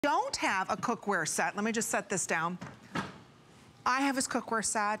Don't have a cookware set. Let me just set this down. I have his cookware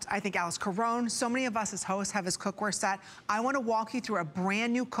set. I think Alice Carone, so many of us as hosts have his cookware set. I want to walk you through a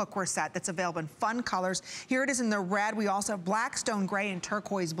brand new cookware set that's available in fun colors. Here it is in the red. We also have black, stone gray, and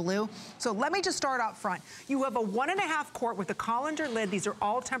turquoise blue. So let me just start out front. You have a 1.5 quart with the colander lid. These are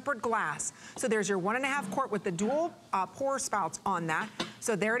all tempered glass. So there's your 1.5 quart with the dual pour spouts on that.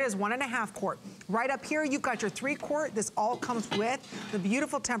 So there it is, 1.5 quart. Right up here, you've got your 3 quart. This all comes with the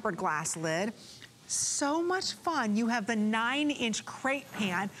beautiful tempered glass lid. So much fun. You have the 9-inch crate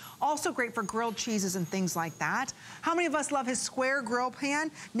pan, also great for grilled cheeses and things like that. How many of us love his square grill pan?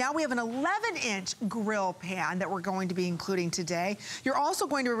 Now we have an 11-inch grill pan that we're going to be including today. You're also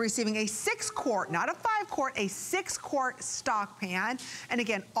going to be receiving a 6 quart, not a 5 quart, a 6 quart stock pan. And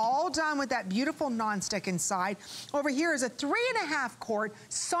again, all done with that beautiful nonstick inside. Over here is a 3.5 quart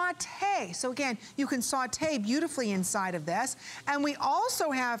saute. So again, you can saute beautifully inside of this. And we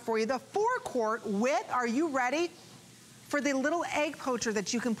also have for you the 4 quart with, are you ready? For the little egg poacher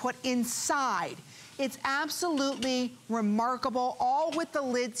that you can put inside. It's absolutely remarkable, all with the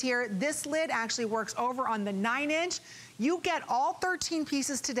lids here. This lid actually works over on the 9-inch. You get all 13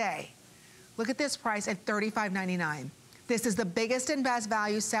 pieces today. Look at this price at $35.99. This is the biggest and best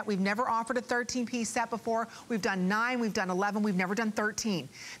value set. We've never offered a 13-piece set before. We've done 9, we've done 11, we've never done 13.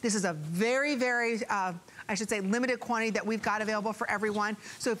 This is a very, very, I should say, limited quantity that we've got available for everyone.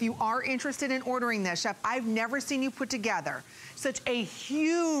 So if you are interested in ordering this, Chef, I've never seen you put together such a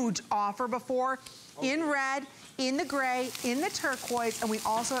huge offer before in red, in the gray, in the turquoise, and we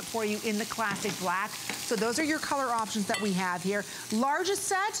also have for you in the classic black. So those are your color options that we have here. Largest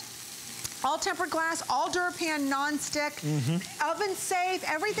set. All tempered glass, all DuraPan Nonstick, oven safe,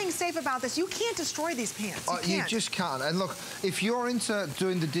 everything's safe about this. You can't destroy these pans. You just can't. And look, if you're into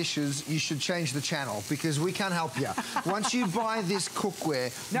doing the dishes, you should change the channel because we can't help you. Once you buy this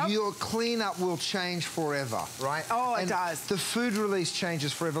cookware, your cleanup will change forever, right? Oh, it does. The food release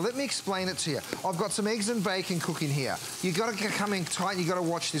changes forever. Let me explain it to you. I've got some eggs and bacon cooking here. You got to come in tight. You got to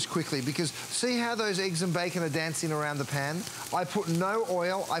watch this quickly because see how those eggs and bacon are dancing around the pan? I put no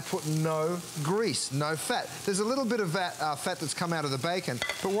oil. I put no grease, no fat. There's a little bit of fat that's come out of the bacon,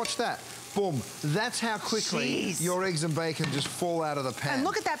 but watch that. Boom. That's how quickly your eggs and bacon just fall out of the pan. And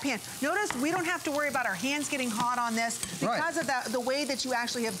look at that pan. Notice we don't have to worry about our hands getting hot on this because of the way that you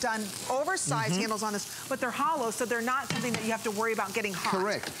actually have done oversized handles on this, but they're hollow, so they're not something that you have to worry about getting hot.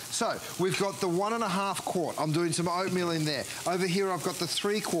 Correct. So we've got the 1.5 quart. I'm doing some oatmeal in there. Over here I've got the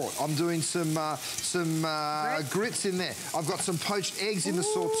 3 quart. I'm doing some grits in there. I've got some poached eggs in the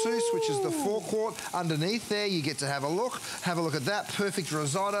saucepan, which is the 4 quart. Underneath there you get to have a look. Have a look at that. Perfect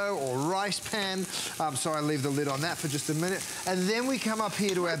risotto or rice pan. So I leave the lid on that for just a minute. And then we come up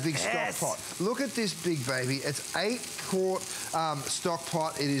here to our big stock pot. Look at this big baby. It's 8 quart stock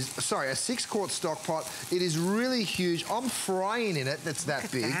pot. It is, sorry, a 6 quart stock pot. It is really huge. I'm frying in it. That's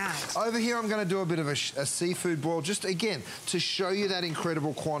that big. Over here I'm going to do a bit of a seafood boil just again to show you that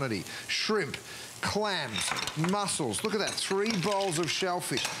incredible quantity. Shrimp, clams, mussels. Look at that, 3 bowls of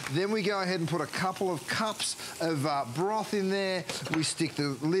shellfish. Then we go ahead and put a couple of cups of broth in there. We stick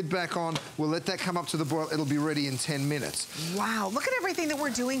the lid back on. We'll let that come up to the boil. It'll be ready in 10 minutes. Wow, look at everything that we're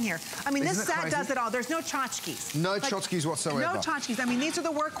doing here. I mean, this set does it all. There's no tchotchkes. No tchotchkes whatsoever. No tchotchkes. I mean, these are the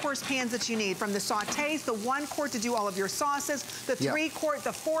workhorse pans that you need, from the sautés, the 1 quart to do all of your sauces, the 3 quart,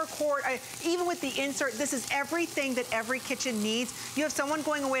 the 4 quart, even with the insert, this is everything that every kitchen needs. You have someone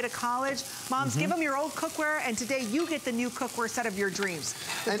going away to college, moms, give them your old cookware, and today you get the new cookware set of your dreams.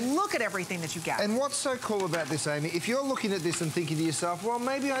 And look at everything that you get. And what's so cool about this, Amy, if you're looking at this and thinking to yourself, well,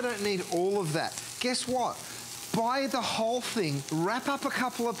 maybe I don't need all of that. Guess what? Buy the whole thing, wrap up a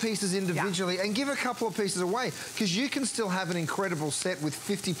couple of pieces individually and give a couple of pieces away because you can still have an incredible set with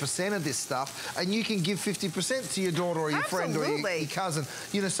 50% of this stuff and you can give 50% to your daughter or your friend or your cousin,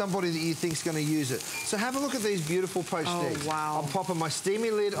 you know, somebody that you think's going to use it. So have a look at these beautiful poached eggs. Wow. I'm popping my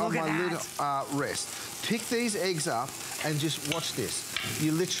steamy lid on my lid rest. Pick these eggs up and just watch this.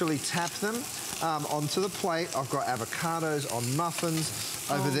 You literally tap them onto the plate. I've got avocados on muffins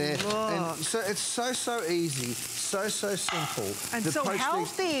over there. And so it's so easy, so simple. And so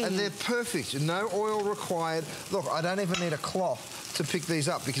healthy. And they're perfect, no oil required. Look, I don't even need a cloth to pick these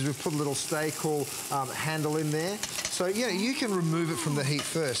up because we've put a little stay cool handle in there. So, yeah, you can remove it from the heat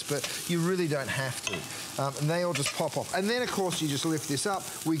first, but you really don't have to. And they all just pop off. And then, of course, you just lift this up,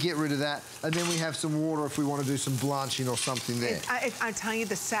 we get rid of that, and then we have some water if we want to do some blanching or something there. I'm telling you,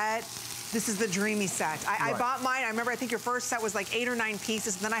 the set This is the dreamy set. I bought mine. I remember, I think your first set was like 8 or 9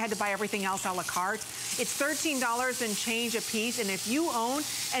 pieces, and then I had to buy everything else a la carte. It's $13 and change a piece, and if you own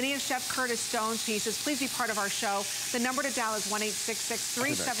any of Chef Curtis Stone's pieces, please be part of our show. The number to dial is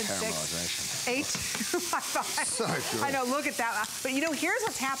 1-866-376-8255. So good. I know, look at that. But you know, here's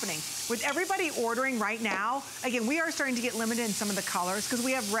what's happening. With everybody ordering right now, again, we are starting to get limited in some of the colors, because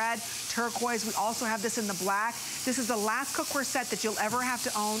we have red, turquoise, we also have this in the black. This is the last cookware set that you'll ever have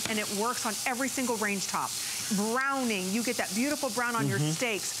to own, and it works on every single range top. Browning, you get that beautiful brown on your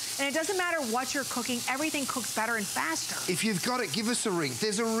steaks. And it doesn't matter what you're cooking, everything cooks better and faster. If you've got it, give us a ring.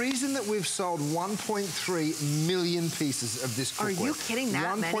 There's a reason that we've sold 1.3 million pieces of this cookware. Are you kidding,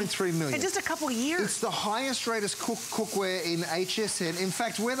 that many? 1.3 million. In just a couple of years. It's the highest rated cookware in HSN. In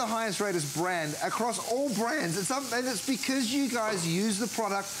fact, we're the highest rated brand across all brands. And it's because you guys use the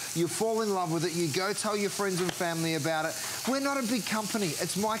product, you fall in love with it, you go tell your friends and family about it. We're not a big company.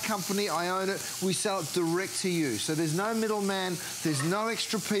 It's my company, I own it. We sell it direct to you. So there's no middleman, there's no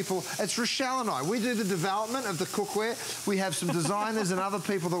extra people. It's Rochelle and I. We do the development of the cookware. We have some designers and other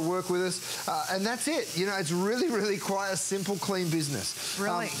people that work with us, and that's it. You know, it's really, really quite a simple, clean business.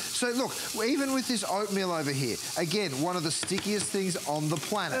 Really? So look, even with this oatmeal over here, again, one of the stickiest things on the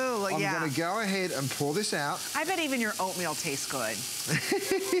planet. Ooh, I'm going to go ahead and pour this out. I bet even your oatmeal tastes good.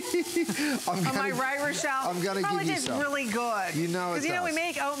 Am I right, Rochelle? I'm going to give you some. It's really good. You know it does. Because you know, we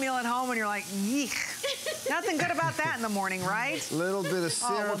make oatmeal at home and you're like, yeek. Nothing good about that in the morning, right? A little bit of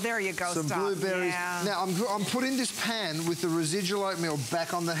syrup. Oh, well, there you go. Some blueberries. Yeah. Now, I'm putting this pan with the residual oatmeal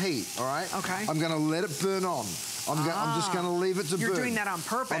back on the heat, all right? Okay. I'm going to let it burn on. I'm just going to leave it to burn. You're doing that on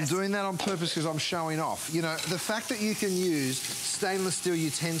purpose. I'm doing that on purpose because I'm showing off. You know, the fact that you can use stainless steel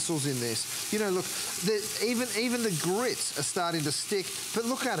utensils in this, you know, look, even the grits are starting to stick, but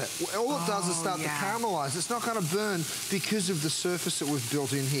look at it. All it does is start to caramelize. It's not going to burn because of the surface that we've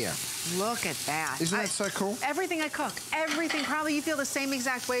built in here. Look at that. Isn't that so cool? Everything I cook, everything, probably you feel the same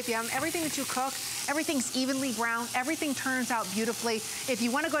exact way if you have everything that you cook, everything's evenly browned, everything turns out beautifully. If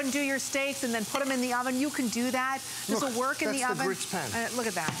you want to go and do your steaks and then put them in the oven, you can do that. This will work in the oven. That's the grits pan. Look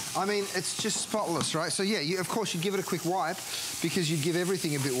at that. I mean, it's just spotless, right? So yeah, of course you give it a quick wipe because you give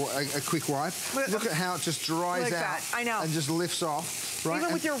everything a quick wipe. Look at how it just dries out. I know. And just lifts off, right?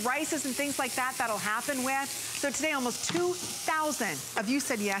 Even with your rices and things like that, that'll happen with. So today, almost 2,000 of you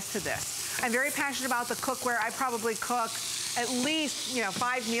said yes to this. I'm very passionate about the cookware. I probably cook at least,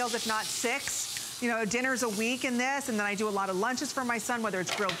 5 meals, if not 6. Dinners a week in this, and then I do a lot of lunches for my son, whether it's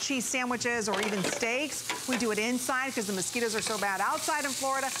grilled cheese sandwiches or even steaks. We do it inside because the mosquitoes are so bad outside in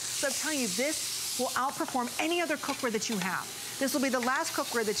Florida. So I'm telling you, this will outperform any other cookware that you have. This will be the last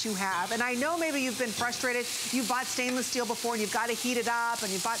cookware that you have. And I know maybe you've been frustrated. You've bought stainless steel before and you've got to heat it up,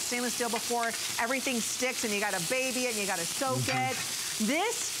 and you've bought stainless steel before, everything sticks and you got to baby it and you got to soak it.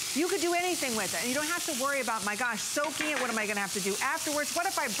 This, you could do anything with it. And you don't have to worry about, my gosh, soaking it, what am I going to have to do afterwards? What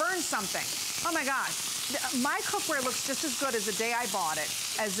if I burn something? Oh my gosh. My cookware looks just as good as the day I bought it,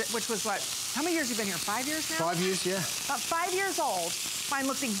 which was what? How many years have you been here? 5 years now? 5 years, yeah. About 5 years old. Mine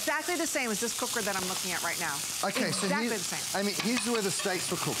looks exactly the same as this cookware that I'm looking at right now. Okay, exactly the same. I mean, here's where the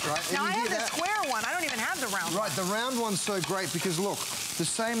steaks were cooked, right? Now I have the square one. I don't even have the round one. Right, the round one's so great because look, the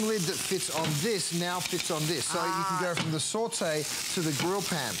same lid that fits on this now fits on this. So you can go from the saute to the grill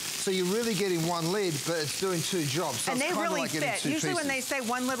pan. So you're really getting one lid, but it's doing 2 jobs. So and they really fit. Usually when they say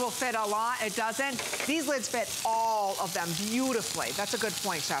one lid will fit a lot, it doesn't. These lids fit all of them beautifully. That's a good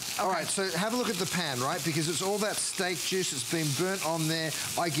point, Chef. Okay. All right, so have a look at the pan, right? Because it's all that steak juice that's been burnt on there.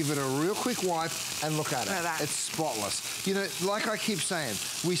 I give it a real quick wipe and look at it. It's spotless. You know, like I keep saying,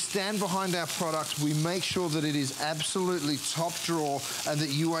 we stand behind our product. We make sure that it is absolutely top drawer and that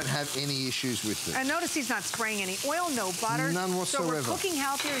you won't have any issues with it. And notice he's not spraying any oil, no butter. None whatsoever. So we're cooking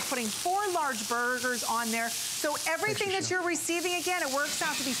healthier. He's putting 4 large burgers on there. So everything that you're receiving, again, it works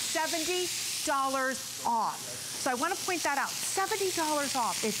out to be $70 off. So I want to point that out, $70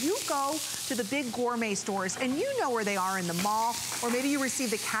 off. If you go to the big gourmet stores, and you know where they are in the mall, or maybe you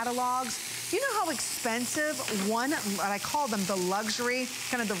receive the catalogs, you know how expensive what I call them the luxury,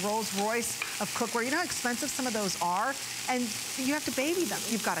 kind of the Rolls Royce of cookware. You know how expensive some of those are? And you have to baby them.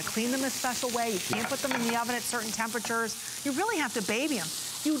 You've got to clean them a special way. You can't put them in the oven at certain temperatures. You really have to baby them.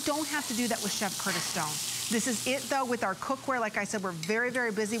 You don't have to do that with Chef Curtis Stone. This is it, though, with our cookware. Like I said, we're very,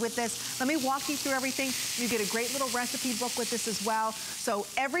 very busy with this. Let me walk you through everything. You get a great little recipe book with this as well. So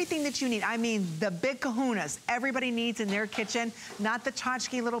everything that you need, I mean, the big kahunas everybody needs in their kitchen, not the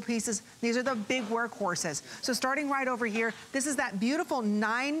tchotchke little pieces. These are the big workhorses. So starting right over here, this is that beautiful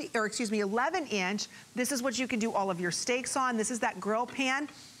 11-inch. This is what you can do all of your steaks on. This is that grill pan.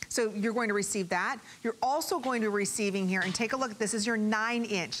 So you're going to receive that. You're also going to be receiving here, and take a look, this is your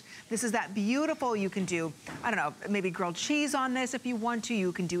 9-inch. This is that beautiful, you can do, I don't know, maybe grilled cheese on this if you want to.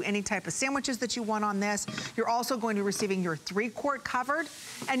 You can do any type of sandwiches that you want on this. You're also going to be receiving your 3-quart covered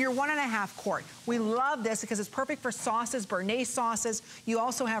and your 1.5 quart. We love this because it's perfect for sauces, béarnaise sauces. You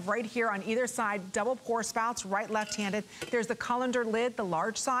also have right here on either side, double pour spouts, right, left-handed. There's the colander lid, the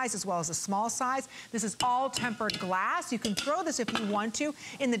large size, as well as the small size. This is all tempered glass. You can throw this if you want to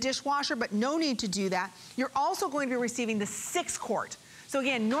in the dishwasher, but no need to do that. You're also going to be receiving the 6-quart. So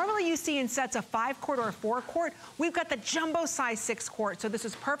again, normally you see in sets a 5-quart or a 4-quart. We've got the jumbo size 6-quart. So this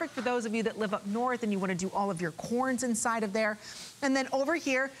is perfect for those of you that live up north and you want to do all of your corns inside of there. And then over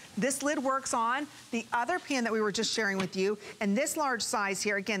here, this lid works on the other pan that we were just sharing with you. And this large size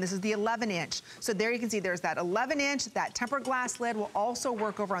here, again, this is the 11-inch. So there you can see there's that 11-inch, that tempered glass lid will also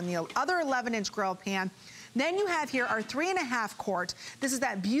work over on the other 11-inch grill pan. Then you have here our 3.5 quart. This is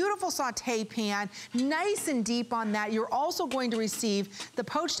that beautiful saute pan, nice and deep on that. You're also going to receive the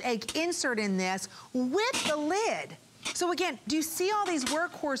poached egg insert in this with the lid. So again, do you see all these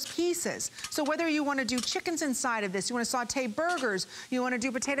workhorse pieces? So whether you want to do chickens inside of this, you want to saute burgers, you want to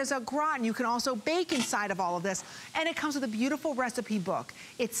do potatoes au gratin, you can also bake inside of all of this. And it comes with a beautiful recipe book.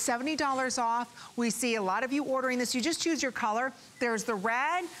 It's $70 off. We see a lot of you ordering this. You just choose your color. There's the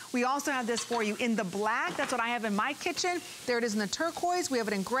red. We also have this for you in the black. That's what I have in my kitchen. There it is in the turquoise. We have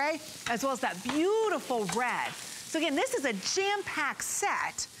it in gray, as well as that beautiful red. So again, this is a jam-packed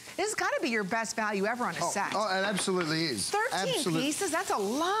set. This has got to be your best value ever on a set. Oh, it absolutely is. 13 pieces, that's a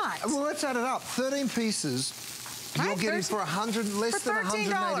lot. Well, let's add it up. 13 pieces, you're getting for less than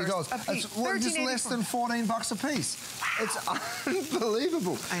 $180. It's just less than 14 bucks a piece. Wow. It's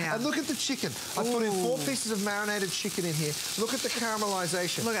unbelievable. And look at the chicken. I put in 4 pieces of marinated chicken in here. Look at the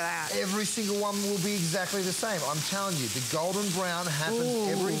caramelization. Look at that. Every single one will be exactly the same. I'm telling you, the golden brown happens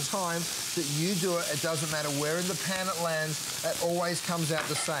every time that you do it. It doesn't matter where in the pan it lands. It always comes out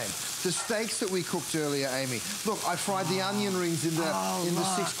the same. The steaks that we cooked earlier, Amy. Look, I fried the onion rings in the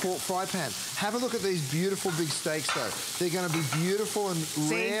 6-quart fry pan. Have a look at these beautiful big steaks, though. They're going to be beautiful and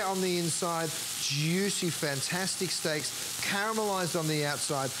rare on the inside, juicy, fantastic steaks, caramelized on the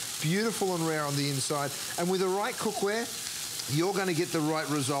outside, beautiful and rare on the inside. And with the right cookware, you're going to get the right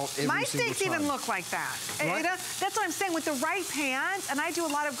result every single time. My steaks even look like that. Right? That's what I'm saying. With the right pans, and I do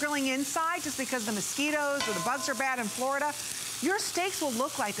a lot of grilling inside just because the mosquitoes or the bugs are bad in Florida, your steaks will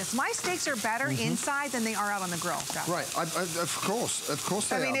look like this. My steaks are better inside than they are out on the grill, Jeff. Right, of course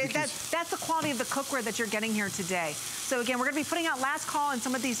they are. I mean, that's the quality of the cookware that you're getting here today. So again, we're gonna be putting out last call in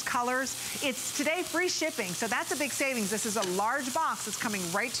some of these colors. It's today free shipping, so that's a big savings. This is a large box that's coming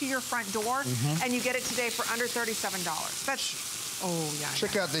right to your front door, and you get it today for under $37. That's,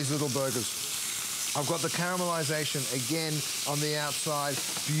 Check out these little burgers. I've got the caramelization again on the outside,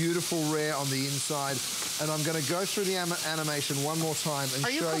 beautiful rare on the inside, and I'm going to go through the animation one more time and show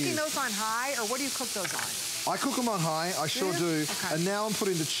you. Are you cooking those on high, or what do you cook those on? I cook them on high, I sure do. Okay. And now I'm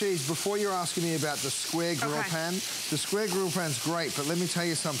putting the cheese. Before you're asking me about the square grill pan, the square grill pan's great, but let me tell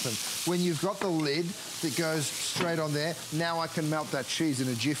you something. When you've got the lid that goes straight on there, now I can melt that cheese in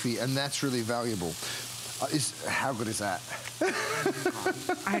a jiffy, and that's really valuable. How good is that?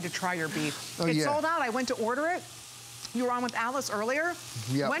 I had to try your beef. It sold out. I went to order it. You were on with Alice earlier.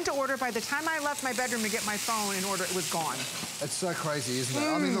 Went to order. By the time I left my bedroom to get my phone in order, it was gone. It's so crazy, isn't it?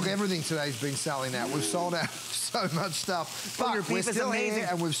 I mean, look, everything today's been selling out. We've sold out so much stuff. But your beef we're still here,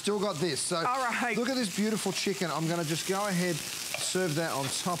 and we've still got this. So look at this beautiful chicken. I'm going to just go ahead, serve that on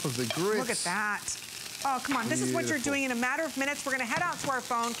top of the grits. Look at that. Oh, come on. This is what you're doing in a matter of minutes. We're going to head out to our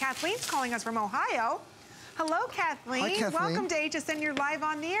phone. Kathleen's calling us from Ohio. Hello, Kathleen. Hi, Kathleen. Welcome to HSN. You're live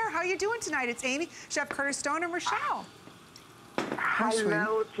on the air. How are you doing tonight? It's Amy, Chef Curtis Stone, and Rochelle.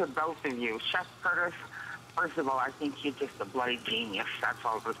 Hello to both of you. Chef Curtis, first of all, I think you're just a bloody genius. That's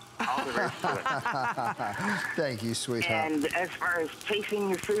all there is to it. Thank you, sweetheart. And as far as tasting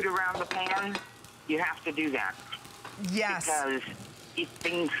your food around the pan, you have to do that. Yes. Because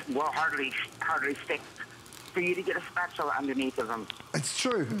things will hardly stick for you to get a spatula underneath of them. It's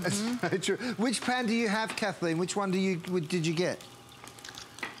true. It's very true. Which pan do you have, Kathleen? Which one did you get?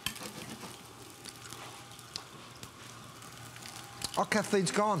 Oh,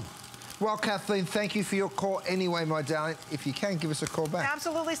 Kathleen's gone. Well, Kathleen, thank you for your call anyway, my darling. If you can, give us a call back.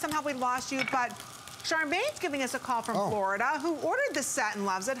 Absolutely. Somehow we lost you, but Charmaine's giving us a call from Florida, who ordered this set and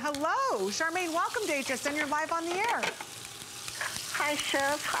loves it. Hello. Charmaine, welcome to HSN. You're live on the air. Hi,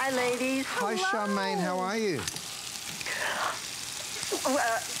 Chef. Hi, ladies. Hi, Charmaine. How are you?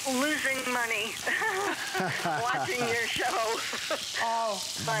 Losing money watching your show. Oh.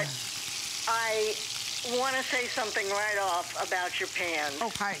 But I want to say something right off about your pans.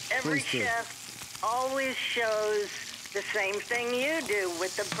 Okay. Every Please do. chef always shows the same thing you do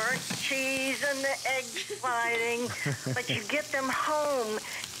with the burnt cheese and the egg fighting, but you get them home,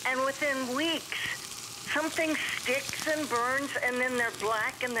 and within weeks, something sticks and burns, and then they're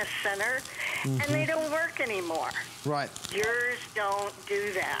black in the center, and they don't work anymore. Right. Yours don't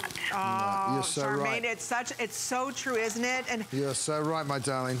do that. Oh, you're so Charmaine, right. it's so true, isn't it? And You're so right, my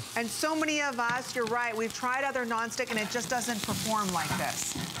darling. and so many of us, you're right, we've tried other nonstick and it just doesn't perform like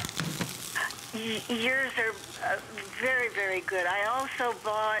this. Yours are very, very good. I also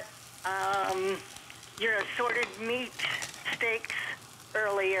bought your assorted meat steaks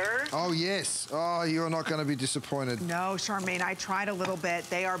earlier. Oh, yes. Oh, you're not going to be disappointed. No, Charmaine, I tried a little bit.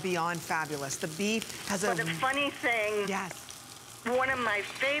 They are beyond fabulous. The beef has But the funny thing, Yes. one of my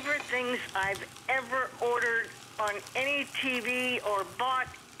favorite things I've ever ordered on any TV or bought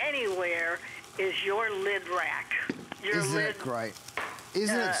anywhere is your lid rack. Your Isn't lid. it great?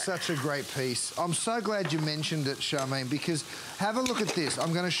 Isn't it such a great piece? I'm so glad you mentioned it, Charmaine, because have a look at this.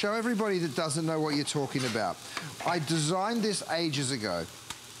 I'm going to show everybody that doesn't know what you're talking about. I designed this ages ago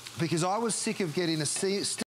because I was sick of getting a